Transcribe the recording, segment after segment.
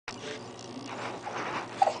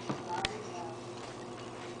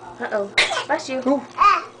Uh-oh. Bless you. Ooh.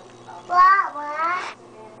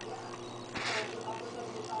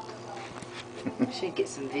 Should get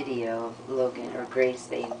some video of Logan or Grace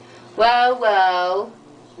saying, "Whoa, whoa."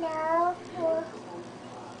 No.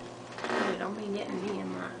 Don't be getting me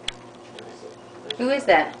in that. Who is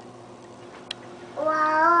that?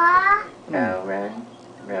 Wawa. Rowan?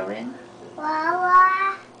 Rowan?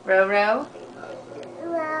 Wawa. Ro-Ro?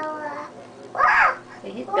 Wawa.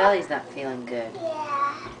 Hey, his belly's not feeling good.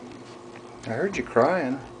 Yeah. I heard you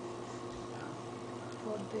crying.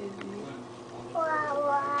 Poor baby.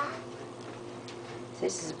 Wawa.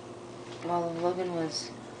 This is while Logan was.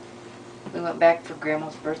 We went back for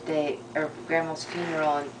Grandma's birthday or Grandma's funeral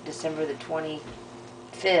on December the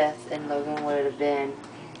 25th, and Logan would have been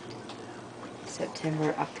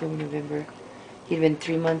September, October, November. He'd been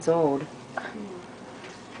 3 months old.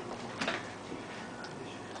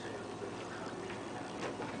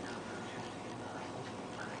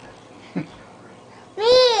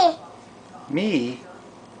 Me. Me?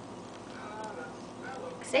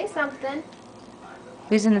 Say something.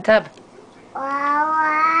 Who's in the tub?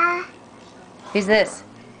 Wawa. Who's this?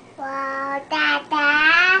 Wow,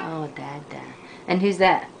 Dada. Oh, Dada. And who's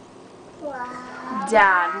that? Wow.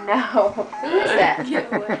 Dad, no. Who is that?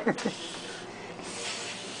 Get away.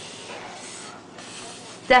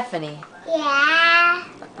 Stephanie. Yeah.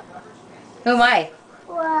 Who am I?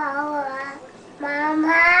 Wawa.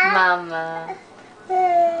 Mama. Mama.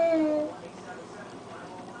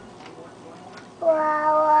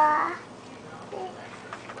 Wawa.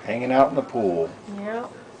 Hanging out in the pool.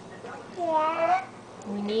 Yep. Yeah.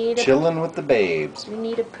 We need a Chilling with the babes.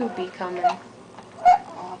 poopy coming.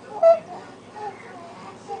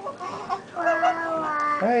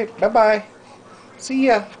 Wawa. Alright, bye-bye. See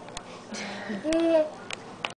ya.